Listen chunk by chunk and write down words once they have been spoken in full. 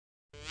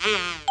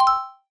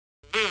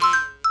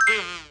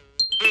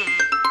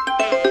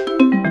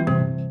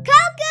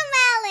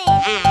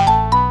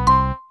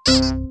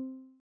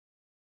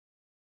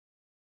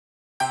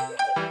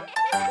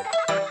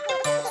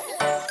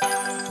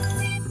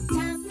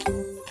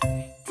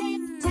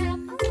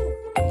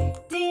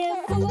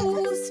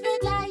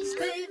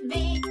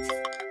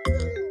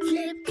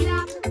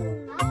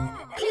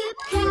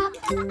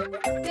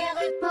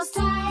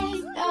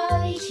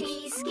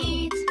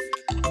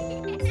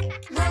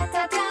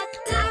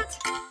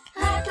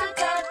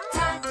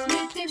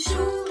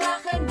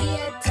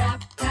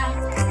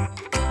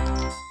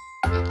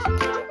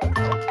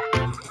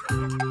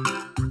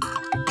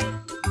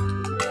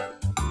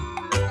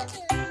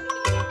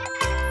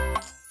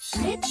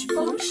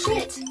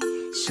Schritt.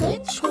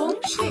 Schritt, Sprung,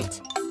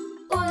 Schritt.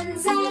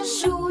 Unser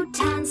Schuh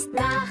tanzt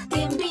nach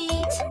dem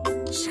Beat.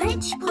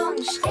 Schritt, Sprung,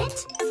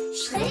 Schritt.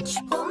 Schritt,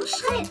 Sprung,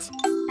 Schritt.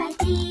 Bei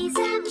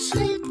diesem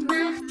Schritt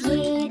macht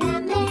jeder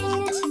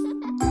mit.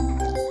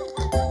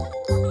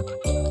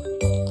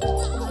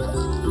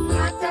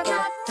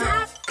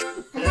 Ratatatat,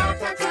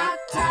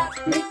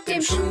 ratatatat. Mit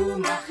dem Schuh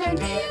machen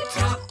wir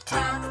Tap,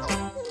 Tap.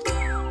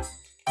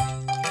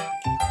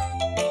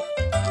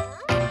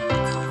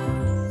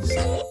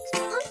 Schritt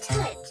und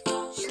Tritt,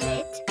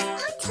 Schritt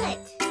und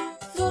Tritt.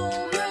 So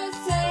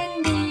müssen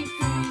die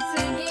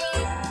Füße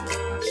gehen.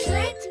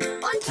 Schritt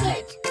und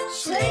Tritt,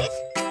 Schritt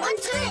und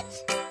Tritt.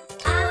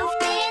 Auf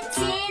den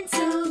Zehen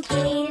zu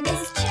gehen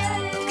ist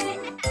schön.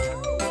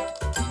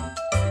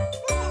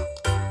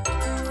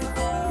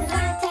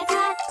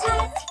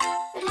 Ratatatat,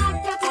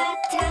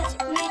 ratatatat.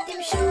 Mit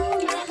dem Schuh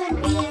machen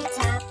wir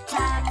Tap,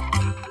 Tap.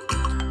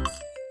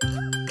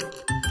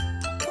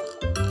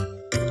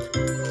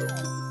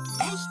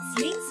 Rechts,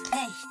 links,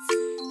 rechts.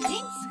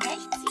 Links,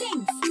 rechts,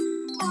 links.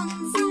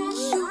 Unser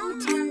Schuh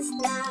tanzt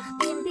nach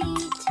dem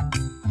Beat.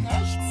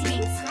 Rechts,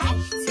 links,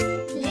 rechts.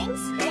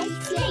 Links,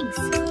 rechts, links.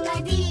 Bei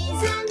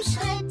diesem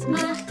Schritt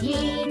macht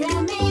jeder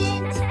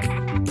mit.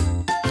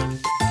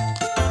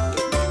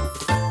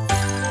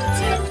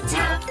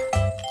 Tipp-Tapp,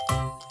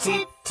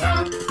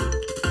 Tipp-Tapp.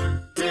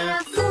 Der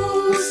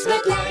Fuß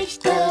wird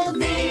leicht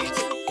bewegt.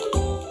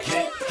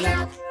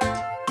 Klipp-Klapp,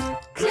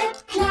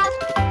 Klipp-Klapp.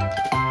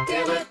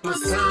 Der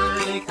Rhythmus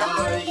zeigt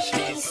euch,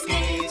 wie's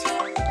geht.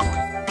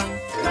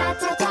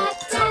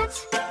 Ratatatat,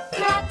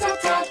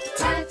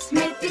 ratatatat.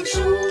 Mit dem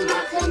Schuh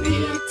machen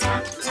wir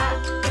Tap,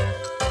 Tap.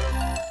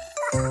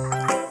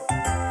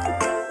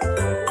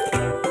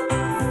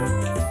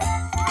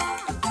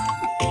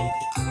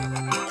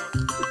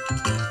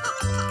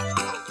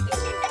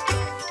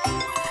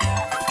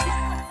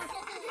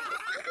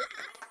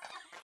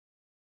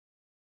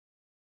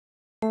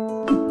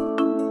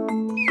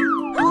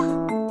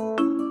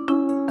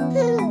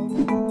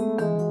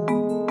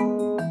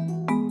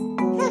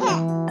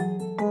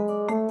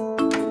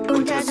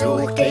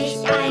 Untersucht dich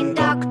ein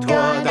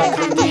Doktor, dann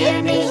kann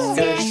dir nichts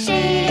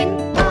geschehen.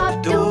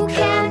 Ob du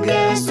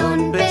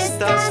kerngesund bist,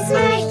 das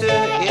möchte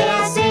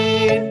er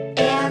sehen.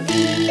 Er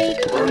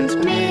wiegt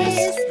und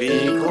misst,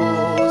 wie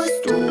groß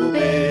du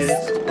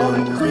bist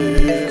und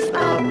prüft,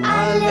 ob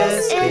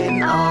alles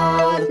in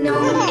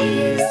Ordnung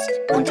ist.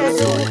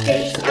 Untersucht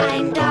dich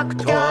ein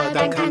Doktor,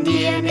 dann kann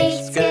dir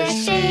nichts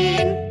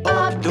geschehen.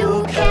 Ob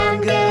du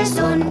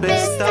kerngesund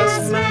bist,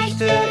 das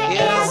möchte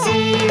er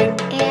sehen.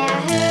 Er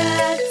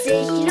hört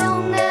sich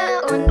Lunge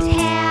und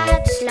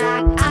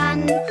Herzschlag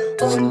an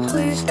und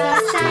prüft,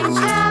 was dein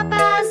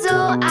Körper so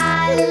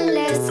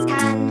alles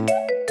kann.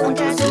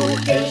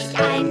 Untersucht dich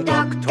ein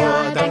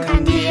Doktor, dann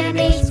kann dir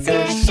nichts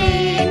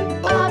geschehen.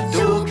 Ob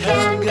du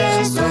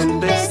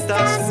kerngesund bist,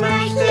 das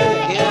möchte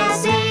er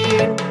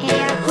sehen.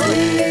 Er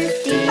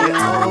prüft die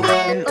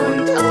Augen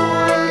und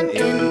Ohren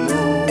im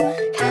Nu.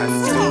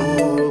 Kannst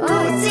du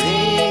gut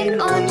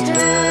sehen und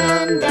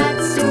hören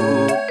dazu?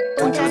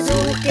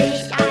 Untersucht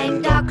dich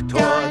ein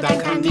Doktor, dann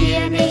kann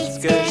dir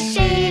nichts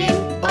geschehen.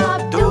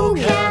 Ob du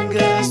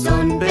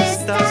kerngesund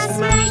bist, das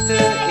möchte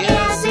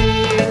er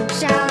sehen.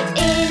 Schaut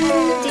in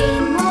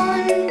den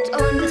Mund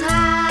und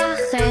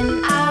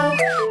Rachen auch.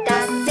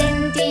 Das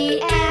sind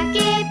die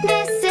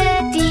Ergebnisse,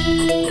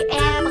 die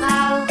er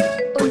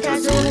braucht.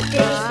 Untersucht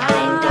dich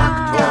ein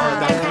Doktor,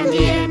 dann kann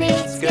dir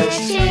nichts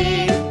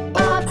geschehen.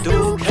 Ob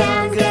du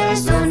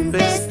kerngesund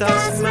bist,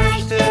 das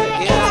möchte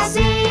er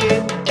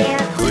sehen.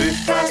 Er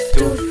prüft, was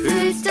du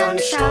fühlst und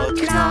schaut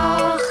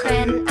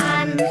Knochen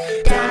an,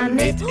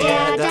 damit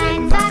er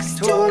dein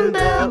Wachstum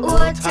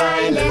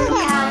beurteilen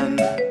kann.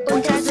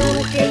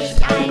 Untersucht dich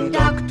ein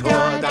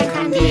Doktor, dann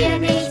kann dir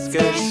nichts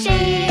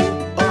geschehen.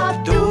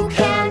 Ob du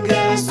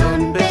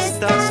kerngesund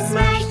bist, das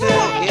möchte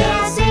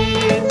er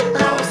sehen.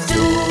 Brauchst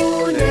du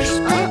eine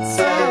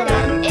Spritze,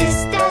 dann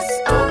ist das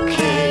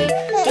okay.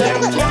 Der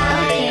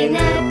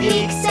kleine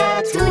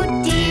Piekser tut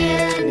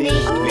dir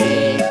nicht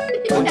weh.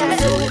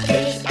 Untersucht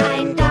dich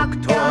ein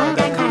Doktor,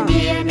 dann kann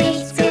dir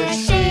nichts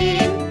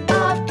geschehen.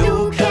 Ob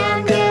du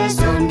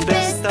kerngesund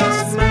bist,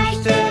 das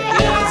möchte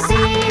er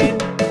sehen.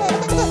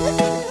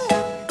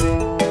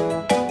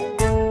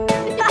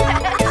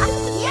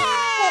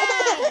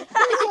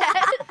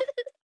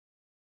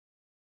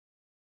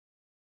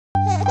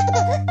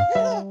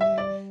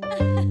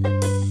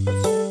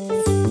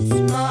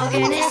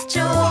 Morgen ist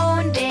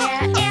schon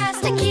der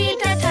erste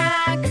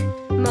Kita-Tag.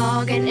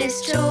 Morgen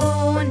ist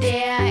schon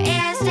der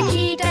erste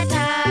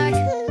Kita-Tag.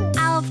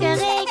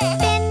 Aufgeregt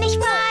bin ich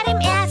vor dem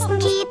ersten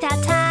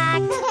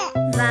Kita-Tag.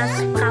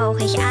 Was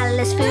brauche ich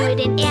alles für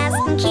den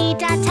ersten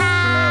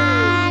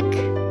Kita-Tag?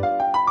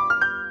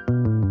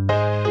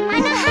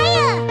 Meine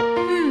Haie!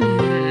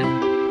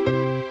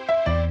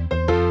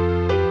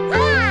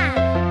 Ah,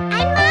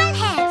 ein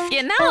Malheft!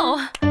 Genau.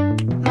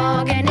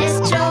 Morgen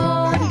ist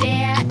schon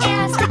der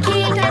erste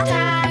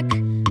Kita-Tag.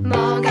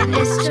 Morgen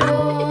ist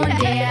schon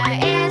der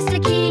erste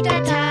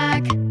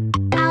Kita-Tag.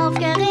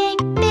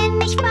 Aufgeregt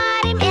bin ich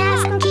vor dem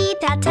ersten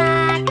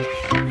Kita-Tag.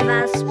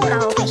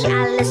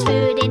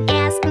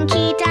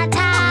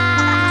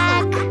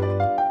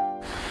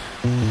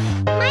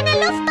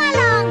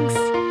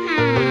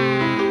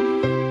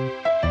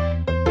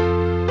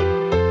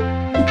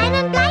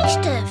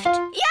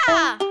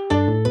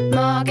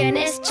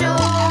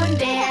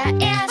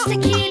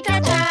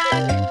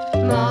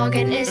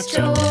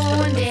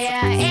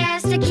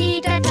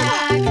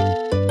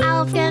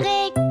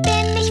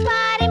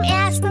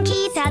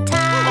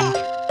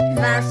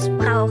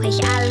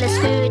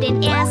 für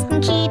den ersten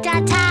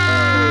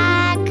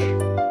Kita-Tag.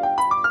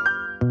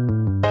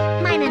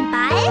 Meinen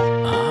Ball?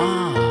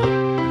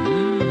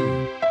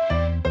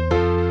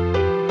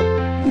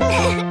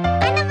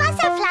 Eine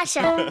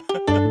Wasserflasche.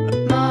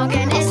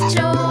 Morgen ist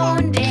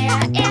schon der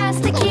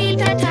erste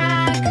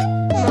Kita-Tag.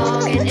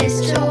 Morgen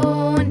ist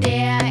schon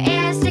der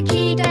erste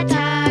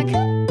Kita-Tag.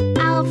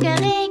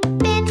 Aufgeregt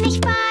bin ich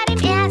vor dem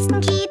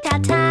ersten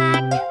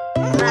Kita-Tag.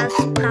 Was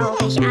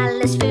brauche ich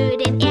alles für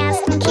den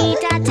ersten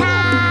Kita-Tag?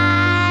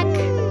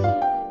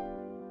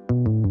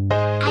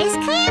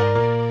 Eiscreme?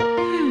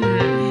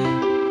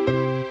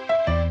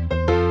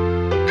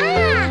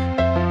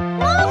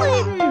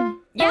 Mohrrüben!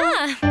 Ja!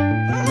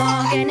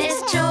 Morgen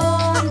ist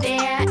schon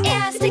der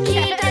erste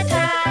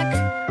Kita-Tag.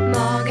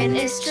 Morgen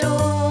ist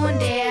schon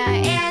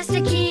der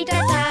erste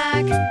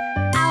Kita-Tag.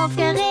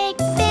 Aufgeregt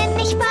bin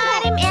ich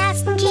vor dem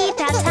ersten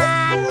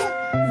Kita-Tag.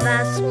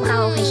 Was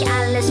brauche ich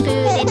alles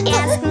für den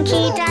ersten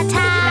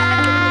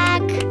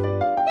Kita-Tag?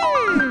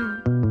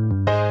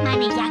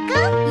 Meine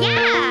Jacke?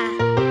 Ja!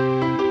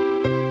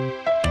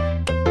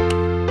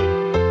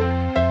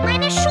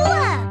 Meine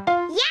Schuhe?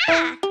 Ja!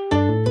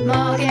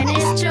 Morgen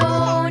ist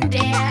schon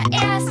der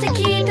erste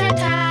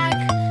Kita-Tag.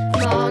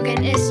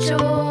 Morgen ist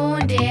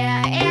schon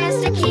der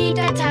erste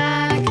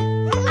Kita-Tag.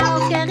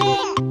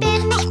 Aufgeregt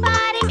bin ich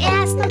vor dem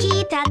ersten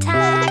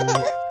Kita-Tag.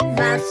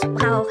 Was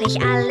brauche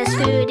ich alles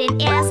für den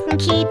ersten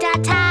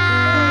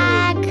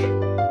Kita-Tag?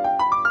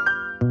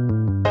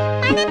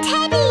 Meinen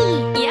Teddy!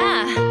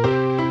 Ja!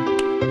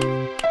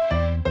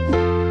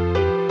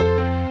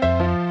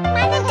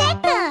 Meine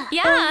Decke!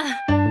 Ja!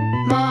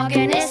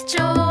 Morgen ist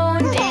schon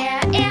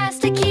der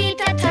erste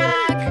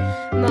Kita-Tag.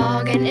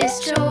 Morgen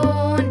ist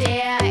schon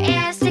der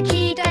erste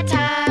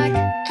Kita-Tag.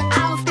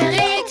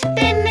 Aufgeregt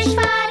bin ich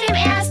vor dem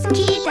ersten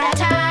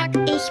Kita-Tag.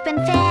 Ich bin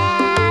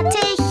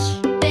fertig.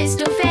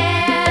 Bist du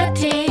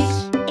fertig?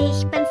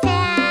 Ich bin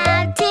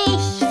fertig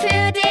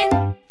für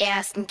den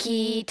ersten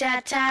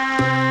Kita-Tag.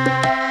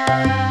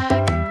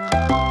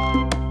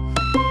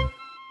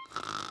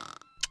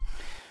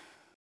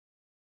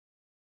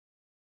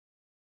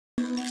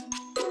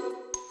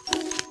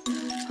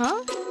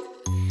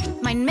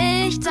 Mein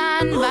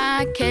Milchzahn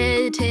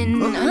wackelt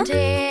hin und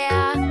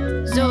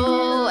her.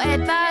 So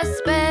etwas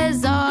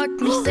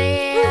besorgt mich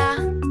sehr.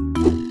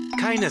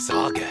 Keine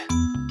Sorge,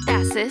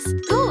 Das ist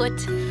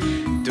gut.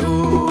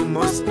 du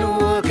musst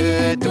nur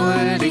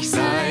geduldig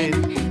sein.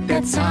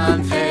 Der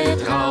Zahn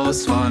fällt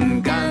raus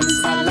von ganz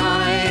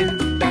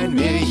allein. Dein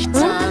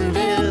Milchzahn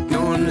wird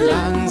nun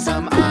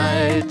langsam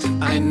alt.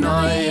 Ein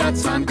neuer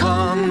Zahn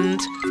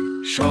kommt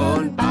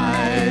schon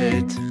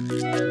bald.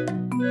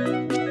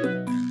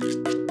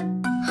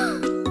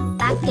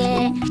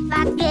 Wackel,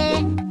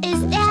 wackel,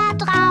 ist er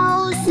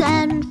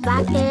draußen?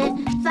 Wackel,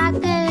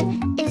 wackel,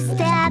 ist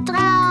er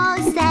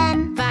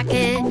draußen?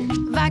 Wackel,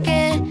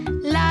 wackel,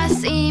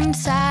 lass ihm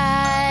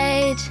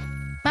Zeit.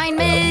 Mein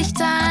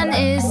Milchzahn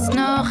ist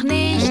noch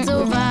nicht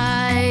so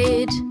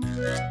weit.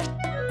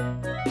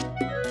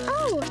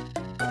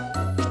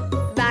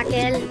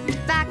 Wackel,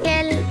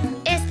 wackel,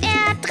 ist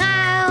er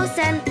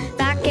draußen?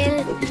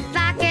 Wackel,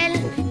 wackel,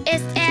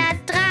 ist er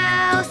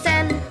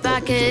draußen?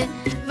 Wackel,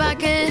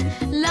 wackel,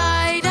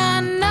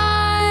 leider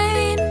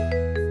nein.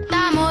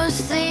 Da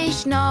muss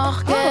ich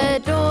noch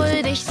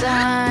geduldig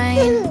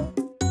sein.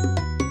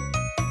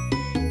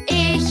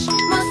 Ich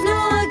muss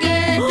nur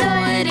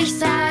geduldig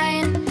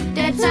sein.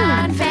 Der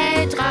Zahn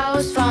fällt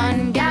raus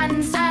von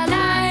ganz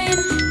allein.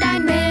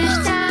 Dein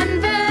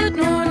Milchzahn wird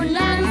nun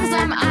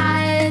langsam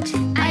alt.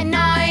 Ein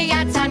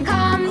neuer Zahn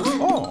kommt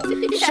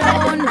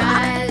schon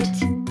bald.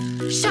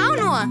 Schau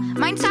nur,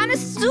 mein Zahn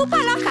ist super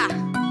locker.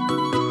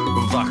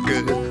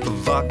 Wackel,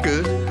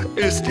 wackel,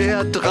 ist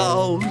er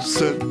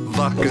draußen?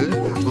 Wackel,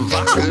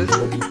 wackel,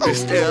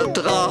 ist er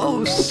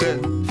draußen?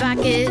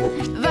 Wackel,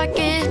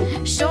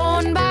 wackel,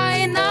 schon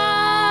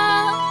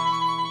beinahe.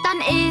 Dann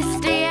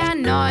ist der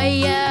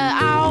Neue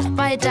auch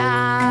bald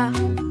da.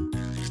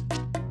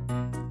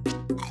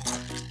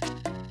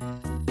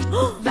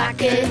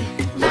 Wackel,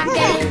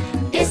 wackel,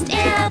 ist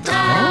er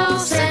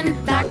draußen?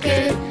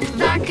 Wackel,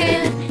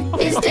 wackel,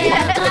 ist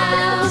er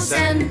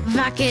draußen?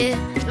 Wackel,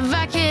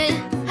 wackel.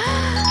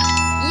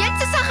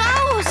 Jetzt ist er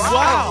raus.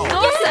 Wow!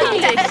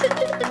 Großartig.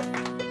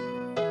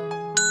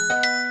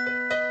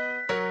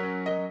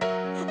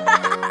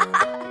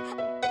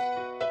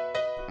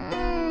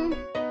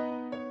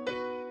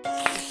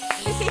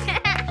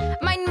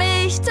 Mein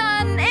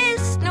Milchzahn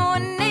ist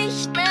nun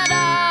nicht mehr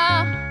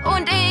da.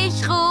 Und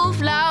ich ruf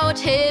laut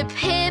hip,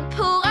 hip,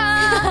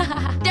 hurra.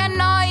 Der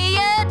neue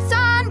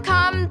Zahn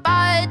kommt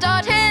bald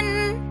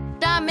dorthin,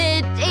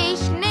 damit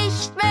ich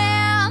nicht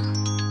mehr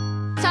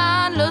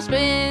zahnlos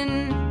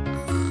bin.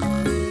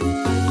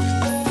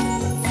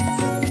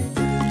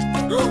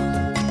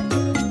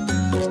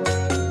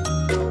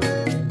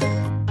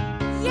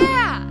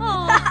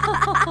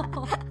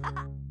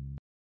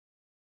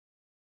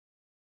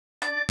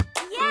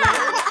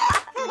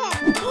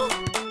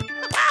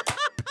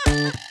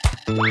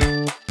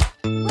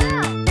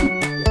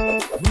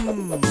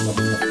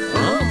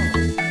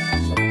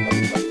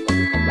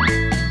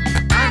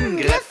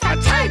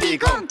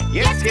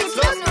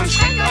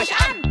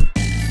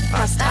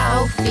 Passt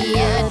auf,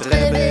 wir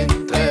dribbeln,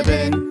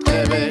 dribbeln,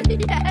 dribbeln,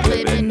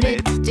 dribbeln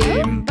mit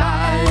dem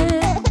Ball.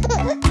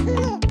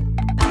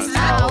 Passt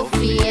auf,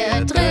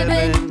 wir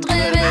dribbeln,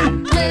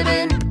 dribbeln,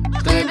 dribbeln,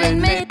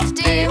 dribbeln mit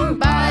dem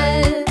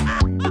Ball.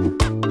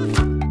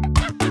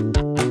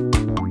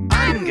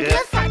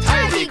 Angriff,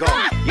 Verteidigung,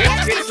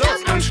 jetzt geht's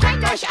los, nun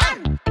strengt euch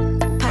an.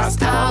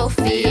 Passt auf,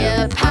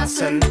 wir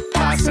passen,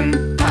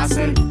 passen,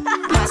 passen,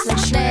 passen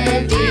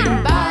schnell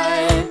den Ball.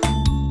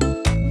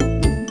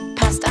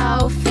 Passt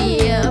auf,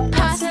 wir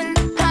passen,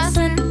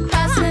 passen,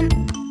 passen,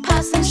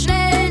 passen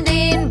schnell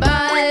den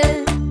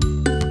Ball.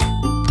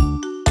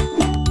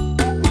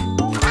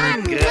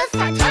 Angriff,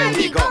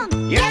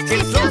 Verteidigung, jetzt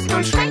geht's los,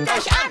 nun strengt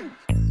euch an.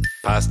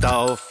 Passt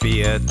auf,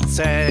 wir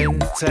zählen,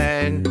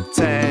 zählen,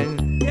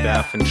 zählen,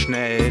 werfen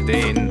schnell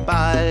den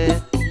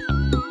Ball.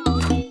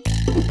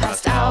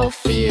 Passt auf,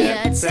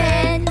 wir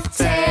zählen,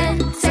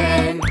 zählen,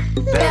 zählen,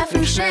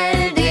 werfen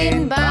schnell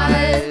den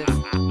Ball.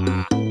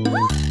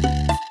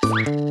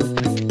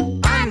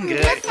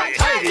 Angriff,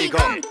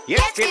 Verteidigung,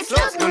 jetzt geht's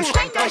los, nun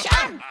strengt euch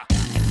an.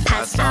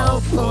 Passt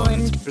auf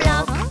und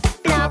block,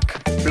 block,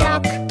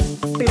 block,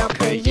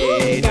 blocke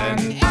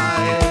jeden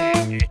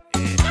Ball.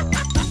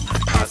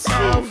 Pass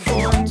auf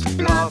und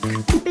block,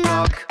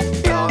 block,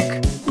 block,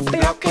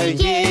 blocke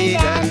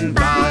jeden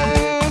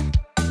Ball.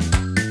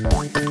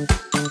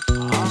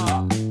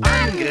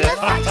 Angriff,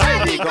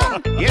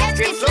 Verteidigung, jetzt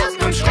geht's los,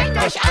 nun strengt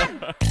euch an.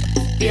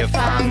 Wir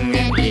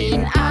fangen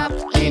ihn ab,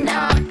 ihn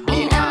ab,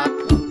 ihn ab.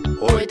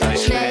 Holt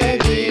euch schnell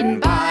den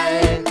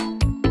Ball.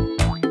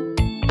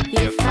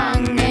 Wir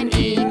fangen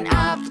ihn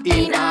ab,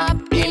 ihn ab,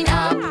 ihn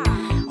ab.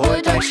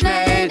 Holt euch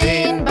schnell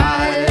den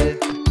Ball.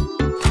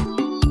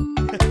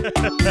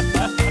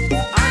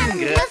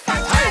 Angriff,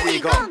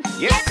 Verteidigung,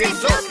 jetzt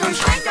geht's los, nun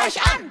strengt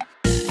euch an.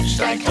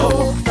 Steigt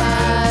hoch,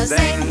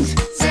 versenkt,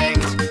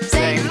 senkt,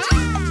 senkt.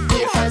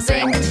 Ihr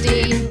versenkt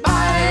den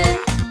Ball.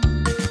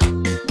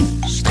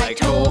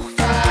 Steigt hoch,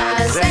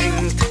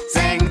 versenkt,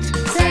 Senkt,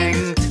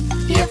 senkt,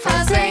 ihr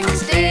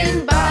versenkt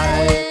den Ball.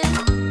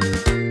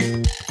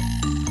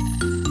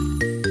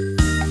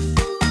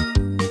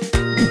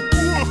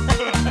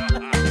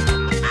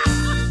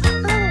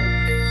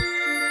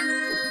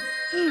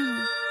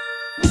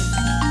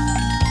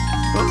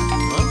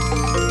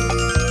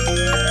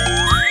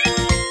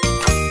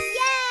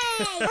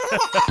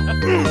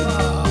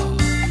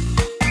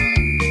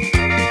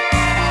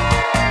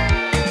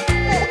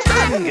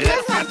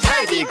 Angriff,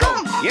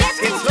 Verteidigung, jetzt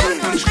geht's los,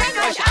 nun strengt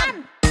euch an.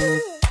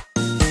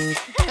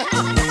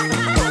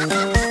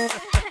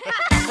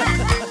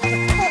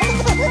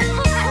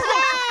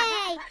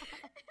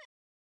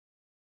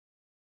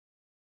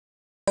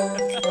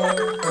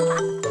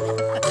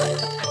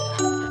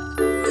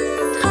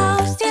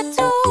 Traust dir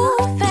zu,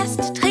 fest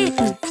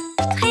treten,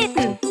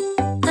 treten.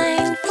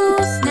 Ein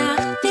Fuß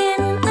nach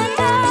dem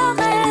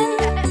anderen.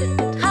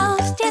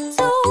 Traust dir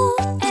zu,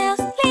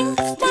 erst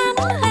links, dann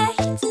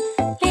rechts.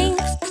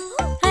 Links,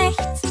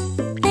 rechts,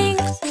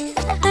 links,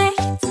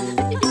 rechts.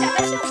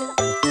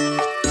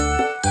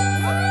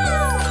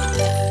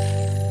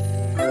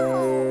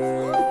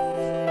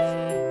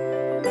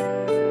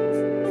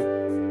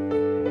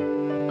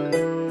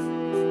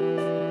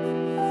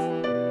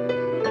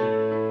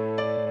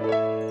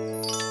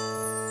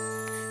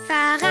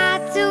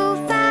 Fahrrad zu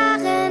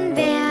fahren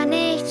wär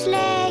nicht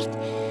schlecht.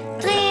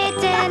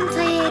 Treten,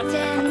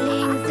 treten,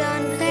 links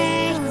und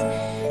rechts.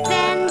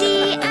 Wenn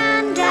die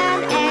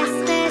anderen es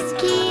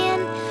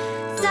riskieren,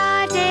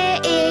 sollte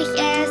ich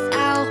es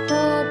auch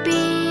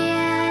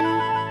probieren.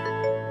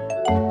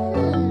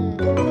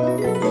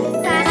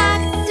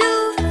 Fahrrad zu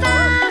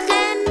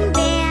fahren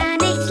wär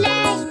nicht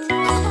schlecht.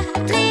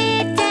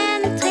 Treten,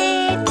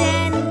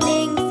 treten,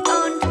 links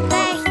und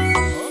rechts.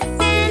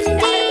 Wenn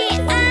die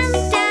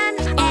anderen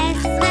es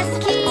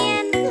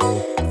riskieren,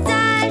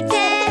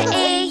 sollte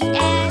ich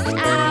es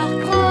auch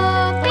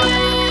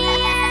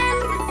probieren.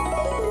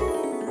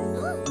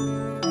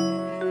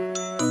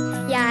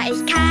 Ja,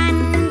 ich kann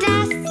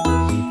das.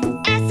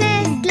 Es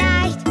ist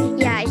leicht.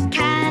 Ja, ich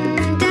kann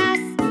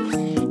das.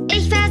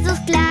 Ich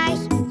versuch's gleich.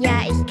 Ja,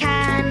 ich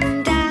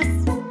kann das.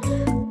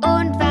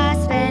 Und was,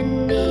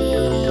 wenn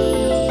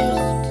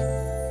nicht?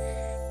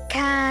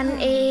 Kann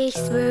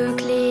ich's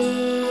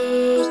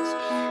wirklich?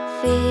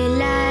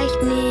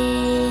 Vielleicht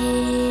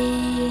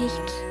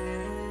nicht.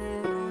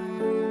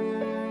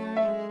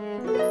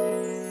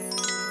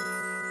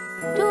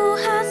 Du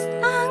hast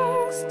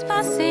Angst,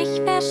 was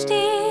ich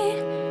verstehe.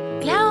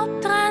 Glaub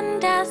dran,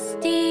 dass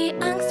die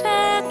Angst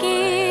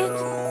vergeht.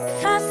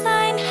 Fass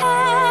ein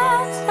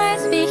Herz,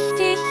 weil's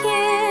wichtig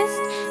ist.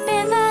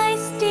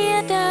 Beweis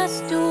dir,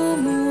 dass du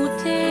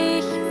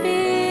mutig bist.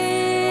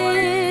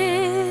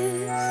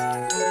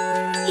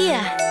 Hier,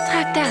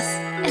 trag das.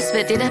 Es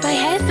wird dir dabei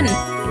helfen.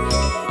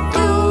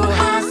 Du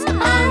hast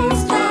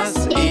Angst,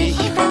 was ich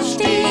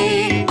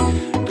verstehe.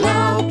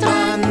 Glaub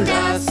dran,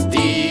 dass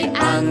die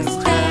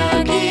Angst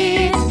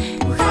vergeht.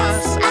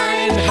 Fass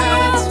ein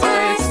Herz,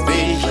 weil's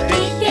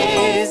wichtig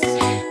ist.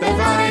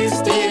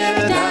 Beweis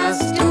dir,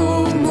 dass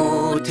du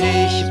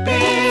mutig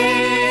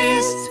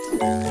bist.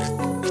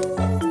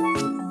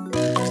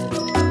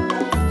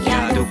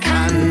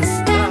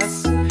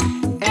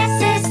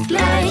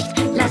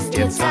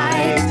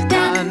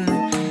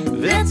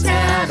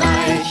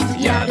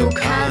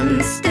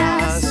 kannst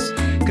das,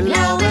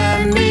 glaube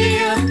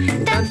mir,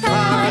 dann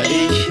fahr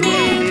ich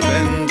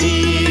neben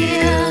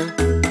dir.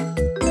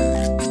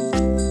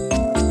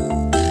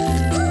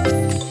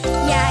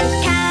 Ja, ich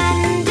kann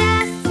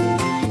das,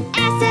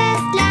 es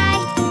ist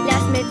leicht,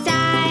 lass mit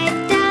Zeit,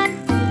 dann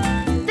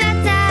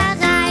wird's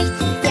erreicht.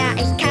 Ja,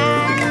 ich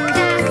kann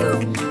das,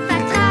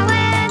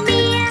 vertraue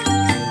mir,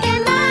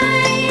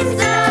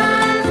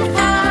 gemeinsam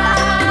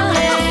fahren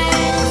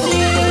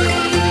wir.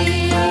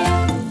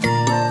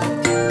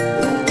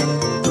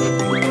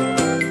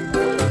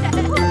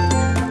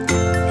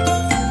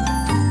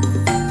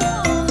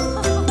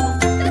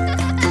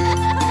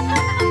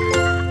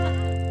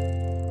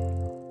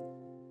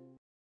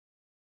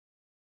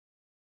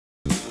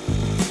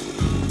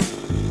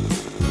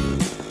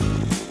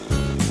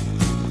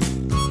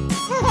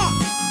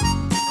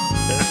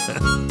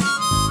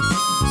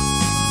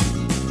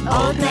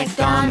 Old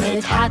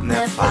McDonald hat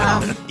ne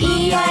Farm,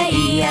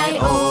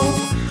 E-I-E-I-O.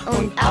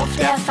 Und auf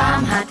der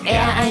Farm hat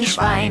er ein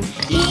Schwein,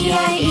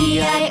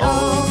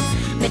 E-I-E-I-O.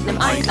 Mit nem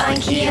Oink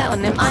Oink hier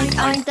und nem Oink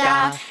Oink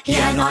da.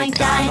 Hier ein Oink,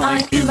 da ein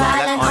Oink,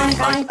 überall ein Oink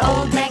Oink.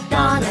 Old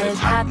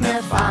McDonald hat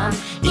ne Farm,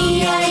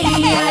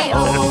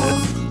 E-I-E-I-O.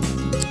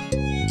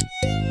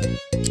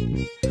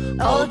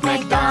 Old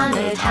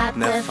McDonald hat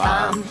ne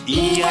Farm,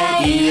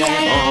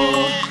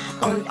 E-I-E-I-O.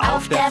 Und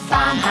auf der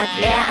Farm hat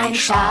er ein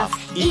Schaf,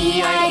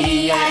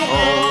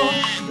 E-I-E-I-O.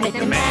 Mit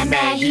nem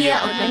Mäh hier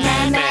und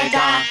nem Mäh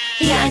da.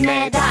 Hier ein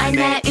Mäh, da ein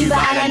Mäh,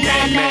 überall ein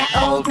Mäh.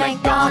 Old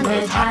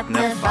McDonald hat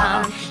ne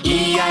Farm,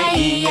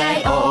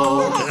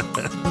 E-I-E-I-O.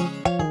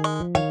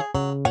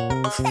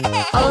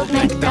 Old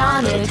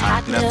McDonald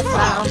hat ne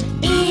Farm,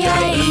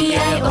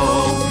 E-I-E-I-O.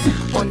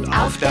 Und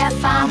auf der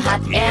Farm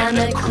hat er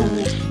ne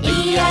Kuh,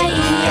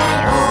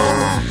 E-I-E-I-O.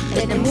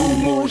 Mit nem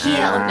Mu-Mu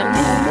hier und nem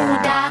Mu-Mu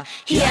da.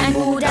 Hier ein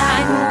Mu, da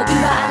ein Mu,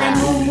 überall ein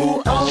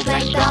Mu-Mu. Old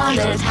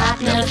McDonald hat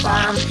ne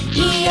Farm,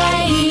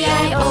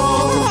 E-I-E-I-O.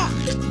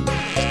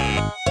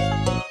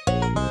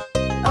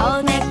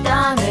 Old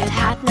McDonald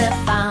hat ne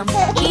Farm,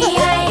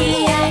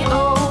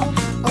 E-I-E-I-O.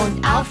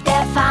 Und auf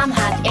der Farm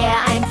hat er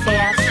ein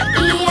Pferd,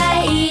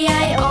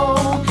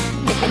 E-I-E-I-O.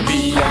 Mit nem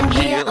Bienen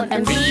hier und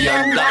nem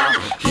Bienen da.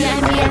 Hier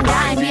ein Bienen, da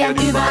ein Bienen,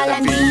 überall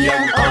ein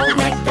Bienen. Old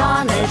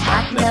McDonald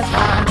hat ne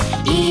Farm,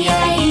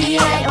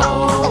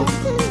 E-I-E-I-O.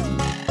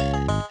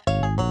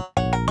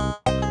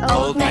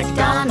 Old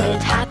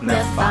McDonald hat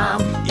ne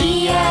Farm,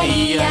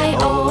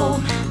 E-I-E-I-O.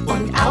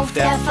 Und auf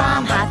der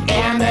Farm hat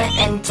er ne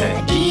Ente,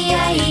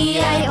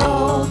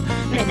 E-I-E-I-O.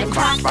 Mit nem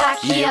Quack, Quack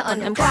hier und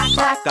nem Quack,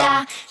 Quack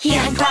da.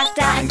 Hier ein Quack,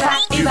 da ein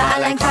Quack,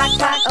 überall ein Quack,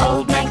 Quack.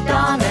 Old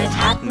McDonald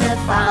hat ne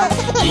Farm,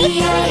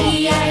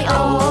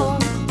 E-I-E-I-O.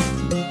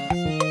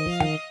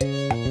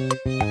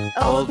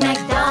 Old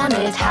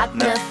McDonald hat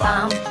ne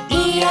Farm,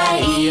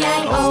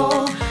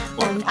 E-I-E-I-O.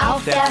 Und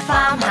auf der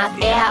Farm hat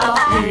er auch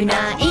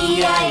Hühner,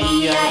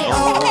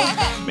 E-I-E-I-O.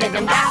 Mit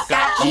nem Gack,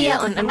 Gack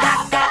hier und nem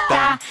Gack, Gack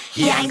da.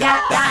 Hier ein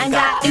Gack, da ein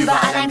Gack,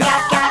 überall ein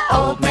Gack, Gack.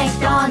 Old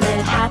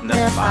McDonald hat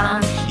ne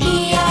Farm,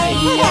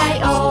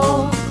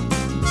 E-I-E-I-O.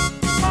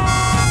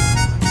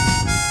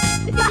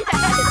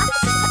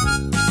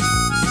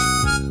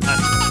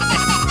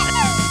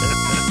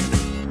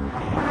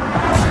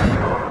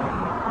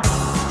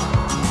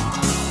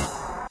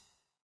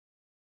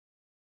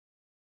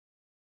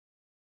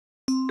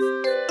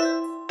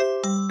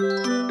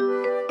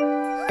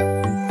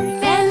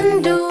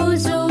 Wenn du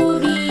so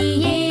wie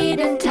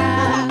jeden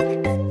Tag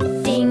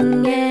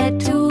Dinge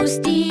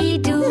tust,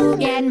 die du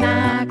gern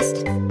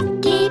magst,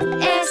 gibt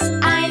es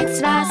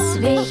eins,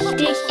 was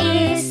wichtig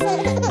ist,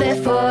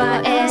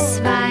 bevor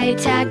es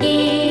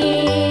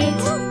weitergeht.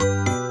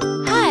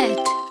 Halt!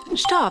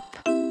 Stopp!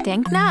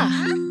 Denk nach!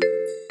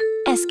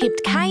 Es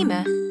gibt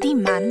Keime, die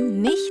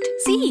man nicht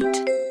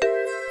sieht.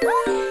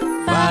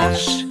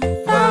 Wasch,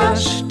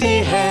 wasch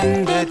die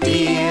Hände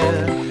dir,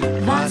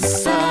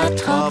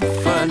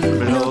 Wassertropfen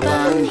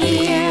blubbern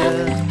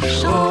hier.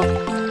 Schrubb,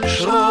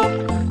 schrubb,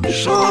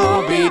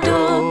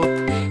 schrubbidub,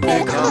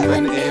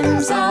 willkommen im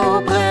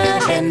saubere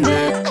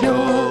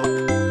Hände-Club.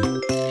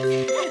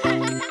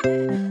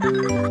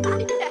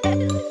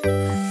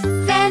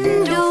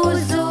 Wenn du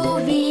so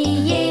wie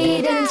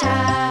jeden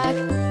Tag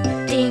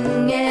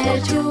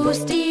Dinge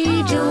tust,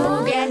 die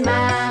du gern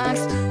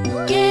magst,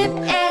 gibt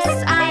es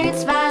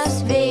eins,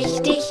 was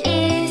wichtig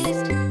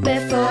ist,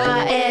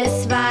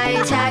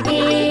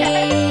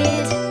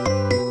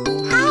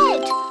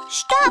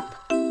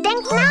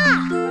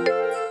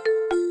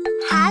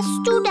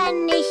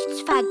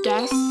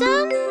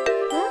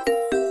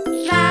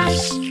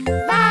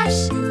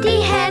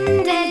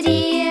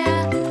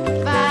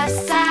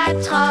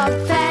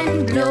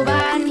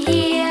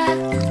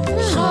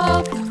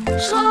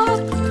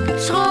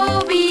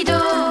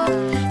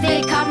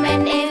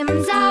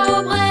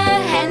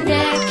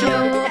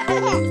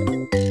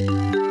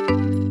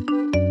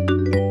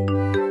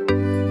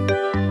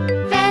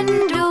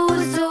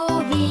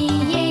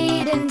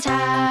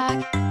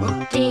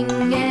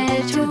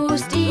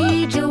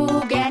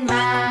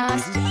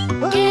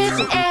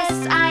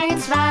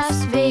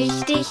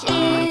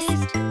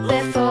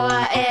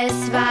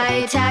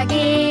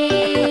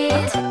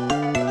 weitergeht.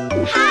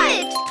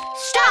 Halt!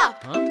 Stopp!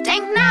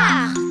 Denk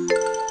nach!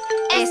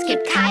 Es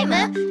gibt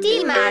Keime,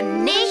 die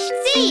man nicht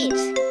sieht.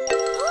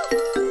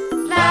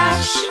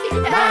 Wasch,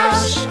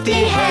 wasch die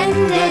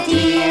Hände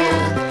dir,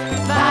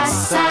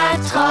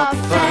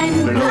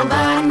 Wassertropfen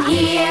blubbern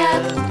hier.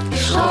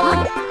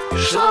 Schrubb,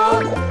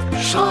 schrubb,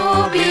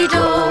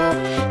 schrubbidu,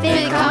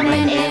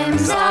 willkommen im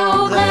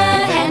saure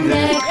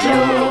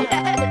Händeklo.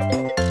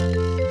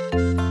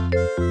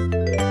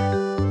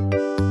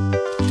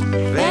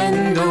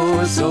 Wenn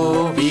du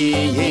so wie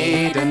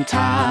jeden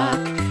Tag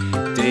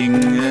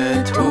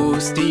Dinge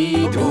tust,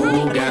 die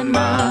du gern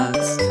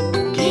magst,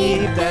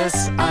 gibt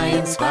es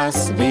eins,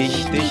 was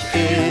wichtig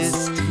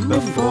ist,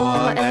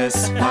 bevor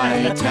es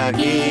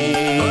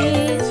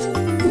weitergeht.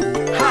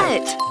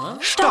 Halt!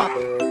 Stopp!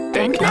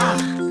 Denk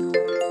nach!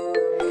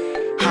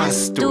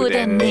 Hast du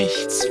denn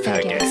nichts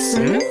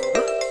vergessen?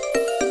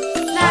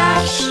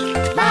 Wasch,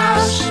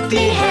 wasch die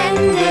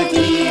Hände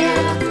dir,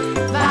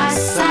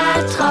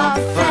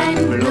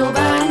 Wassertropfen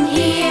blubbern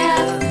hier.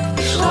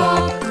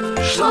 Schrubb,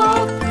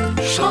 schrubb,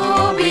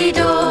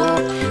 schrubbidu,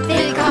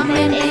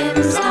 willkommen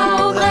im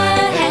saure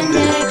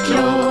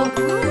Händeklo.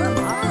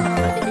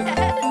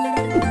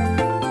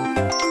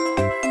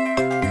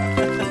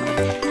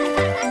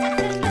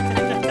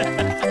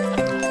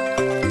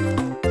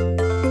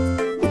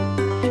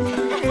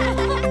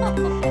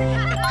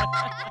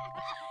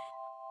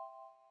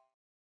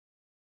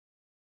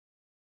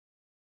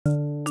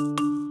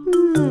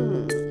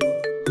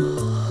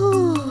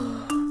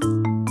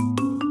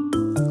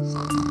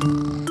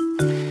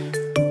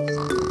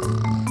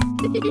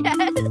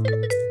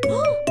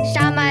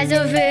 Schau mal, so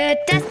wird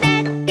das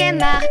Bett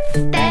gemacht,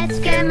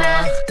 Bett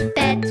gemacht,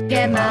 Bett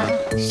gemacht.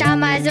 Schau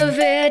mal, so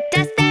wird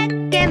das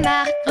Bett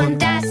gemacht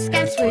und das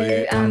ganz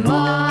früh am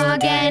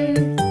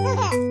Morgen.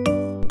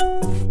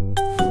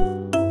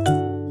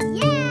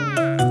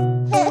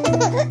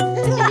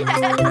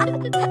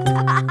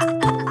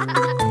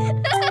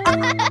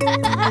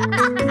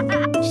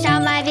 Schau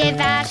mal, wir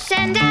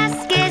waschen das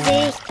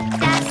Gesicht,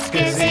 das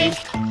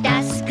Gesicht,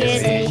 das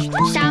Gesicht.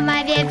 Schau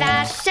mal, wir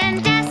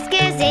waschen das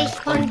Gesicht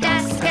und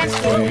das ganz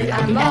früh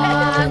am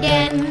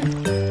Morgen.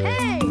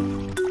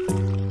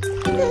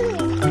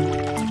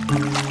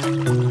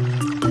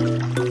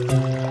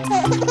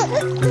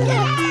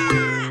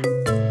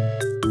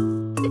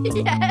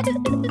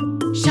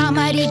 Schau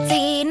mal, die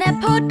Zähne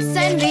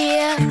putzen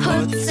wir,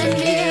 putzen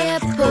wir,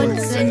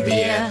 putzen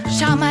wir.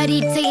 Schau mal,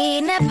 die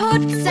Zähne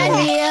putzen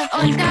wir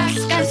und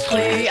das ganz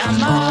früh am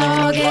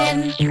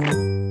Morgen.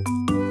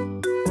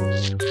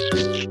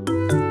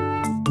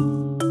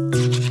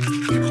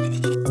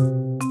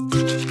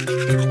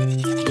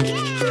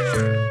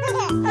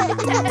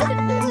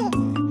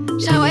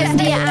 Schau es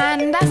dir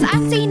an, das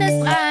Anziehen ist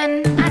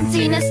dran,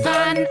 Anziehen ist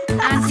dran,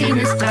 Anziehen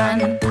ist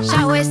dran.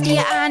 Schau es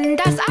dir an,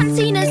 das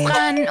Anziehen ist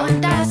dran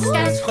und das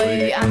ganz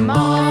früh am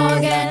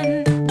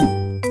Morgen.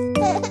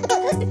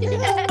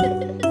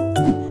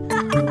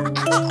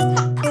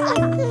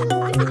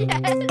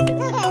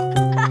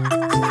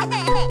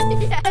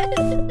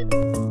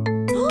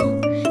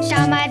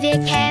 Schau mal, wir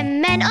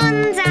kämmen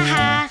unser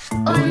Haar,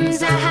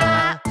 unser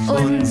Haar,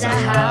 unser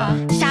Haar.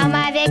 Schau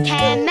mal, wir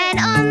kämmen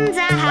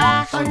unser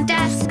Haar und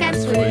das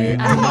ganz früh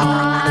am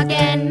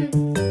Morgen.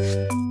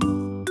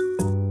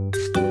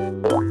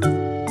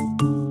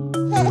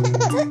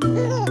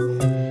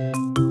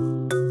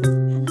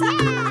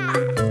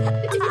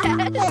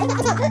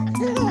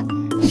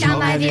 Schau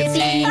mal, wir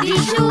ziehen die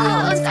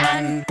Schuhe uns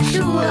an,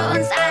 Schuhe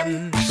uns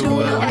an,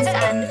 Schuhe uns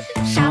an.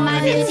 Schau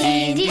mal, wir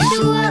ziehen die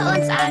Schuhe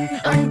uns an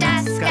und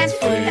das ganz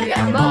früh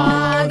am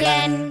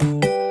Morgen.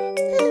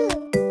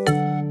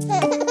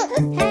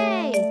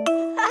 Hey!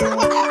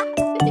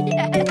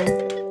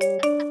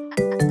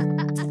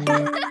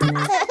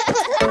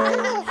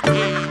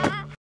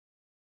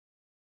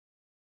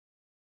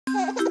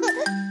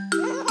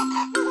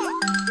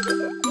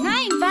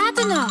 Nein,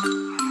 warte noch!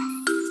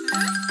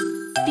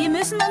 Wir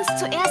müssen uns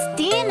zuerst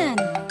dehnen.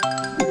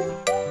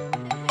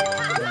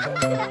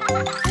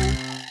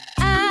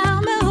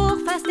 Arme hoch,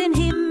 fass den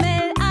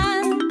Himmel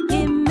an,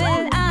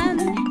 Himmel an,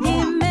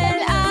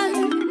 Himmel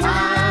an.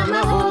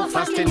 Arme hoch,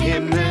 fass den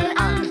Himmel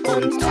an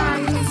und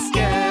tanzt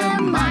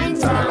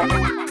gemeinsam.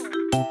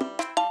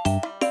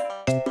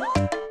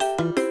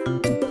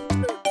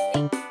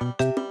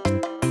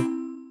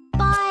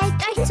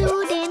 Beugt euch zu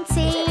den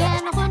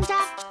Zehen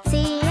runter,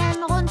 Zehen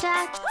runter,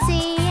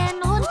 Zehen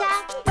runter.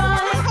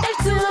 Beugt euch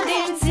zu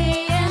den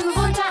Zehen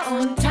runter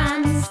und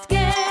tanzt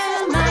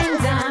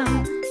gemeinsam.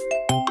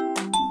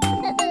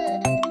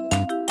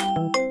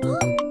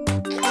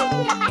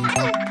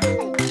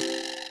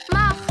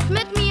 Macht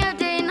mit mir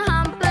den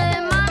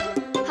Hampelmann,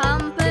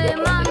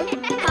 Hampelmann,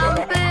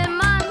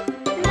 Hampelmann.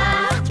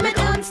 Macht mit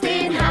uns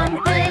den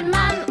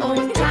Hampelmann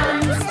und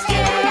tanzt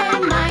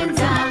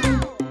gemeinsam.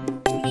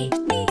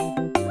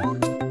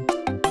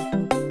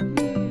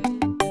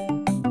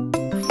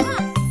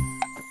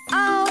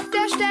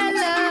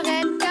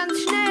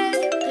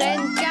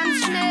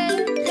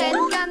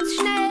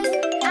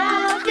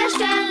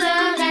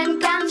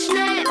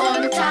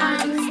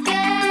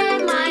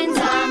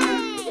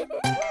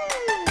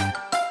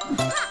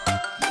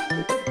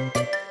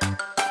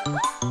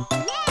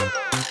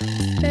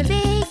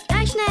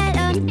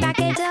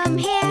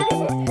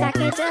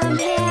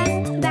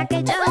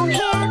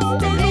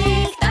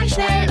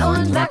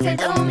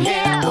 wackelt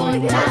umher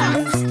und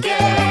tanzt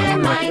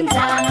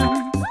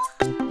gemeinsam.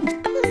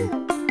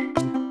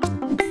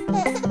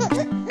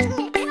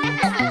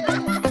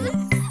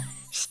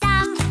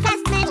 Stampft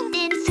fest mit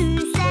den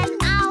Füßen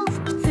auf,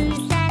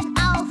 Füßen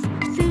auf,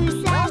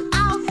 Füßen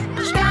auf.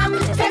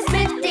 Stampft fest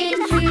mit den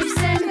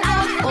Füßen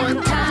auf und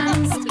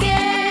tanzt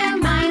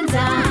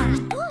gemeinsam.